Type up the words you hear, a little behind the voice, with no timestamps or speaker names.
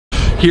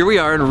Here we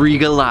are in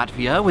Riga,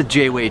 Latvia with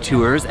J-Way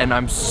Tours, and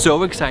I'm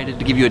so excited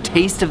to give you a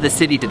taste of the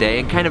city today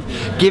and kind of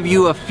give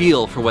you a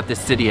feel for what this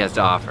city has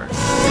to offer.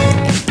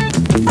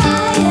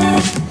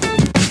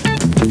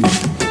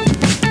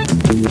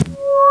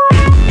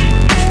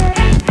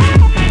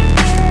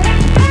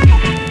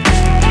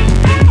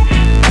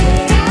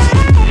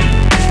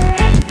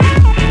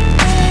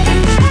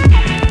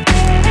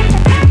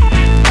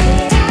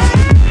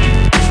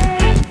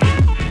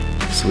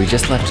 So we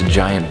just left a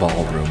giant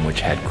ballroom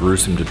which had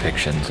gruesome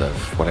depictions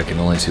of what I can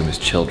only assume is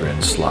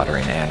children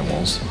slaughtering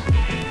animals.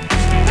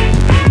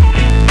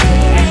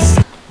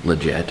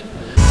 Legit.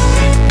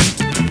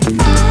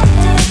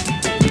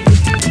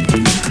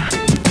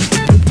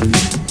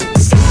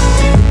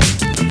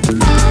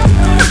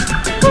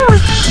 Holy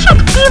shit,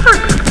 beaver!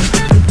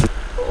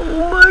 Oh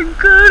my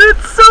god,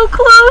 it's so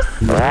close!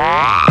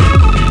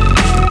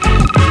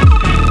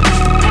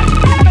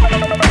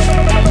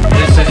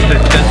 This is the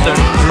desert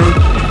fruit.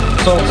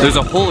 There's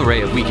a whole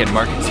array of weekend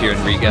markets here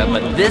in Riga,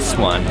 but this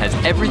one has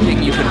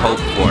everything you could hope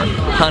for.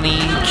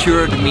 Honey,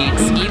 cured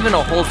meats, even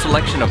a whole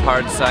selection of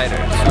hard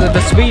ciders.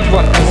 The sweet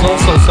one has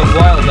also some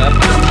wild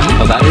apples.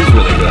 Oh, that is